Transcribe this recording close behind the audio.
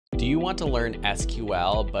Do you want to learn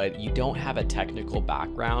SQL, but you don't have a technical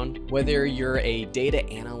background? Whether you're a data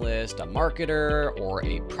analyst, a marketer, or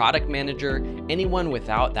a product manager, anyone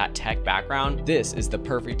without that tech background, this is the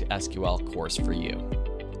perfect SQL course for you.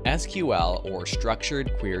 SQL, or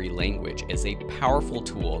Structured Query Language, is a powerful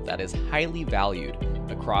tool that is highly valued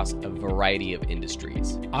across a variety of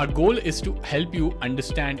industries. Our goal is to help you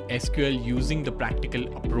understand SQL using the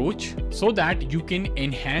practical approach so that you can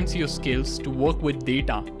enhance your skills to work with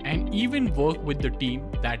data and even work with the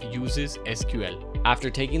team that uses SQL. After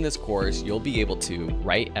taking this course, you'll be able to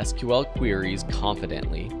write SQL queries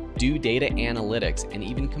confidently, do data analytics, and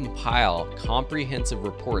even compile comprehensive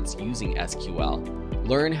reports using SQL.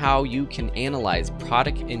 Learn how you can analyze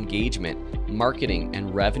product engagement, marketing,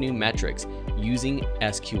 and revenue metrics using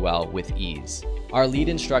SQL with ease. Our lead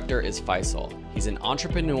instructor is Faisal. He's an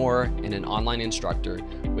entrepreneur and an online instructor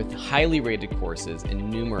with highly rated courses in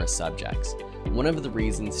numerous subjects. One of the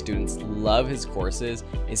reasons students love his courses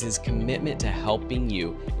is his commitment to helping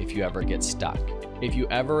you if you ever get stuck. If you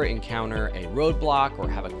ever encounter a roadblock or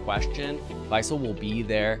have a question, Faisal will be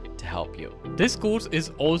there to help you. This course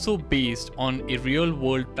is also based on a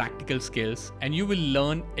real-world practical skills, and you will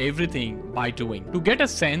learn everything by doing. To get a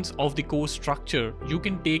sense of the course structure, you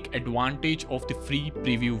can take advantage of the free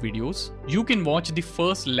preview videos. You can watch the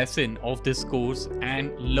first lesson of this course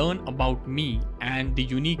and learn about me and the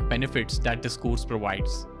unique benefits that this course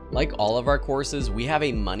provides. Like all of our courses, we have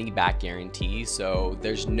a money-back guarantee, so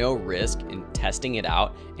there's no risk in testing it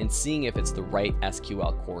out and seeing if it's the right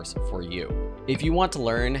SQL course for you. If you want to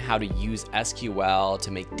learn how to use SQL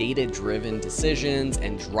to make data-driven decisions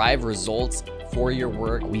and drive results for your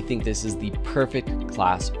work, we think this is the perfect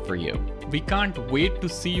class for you. We can't wait to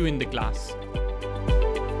see you in the class.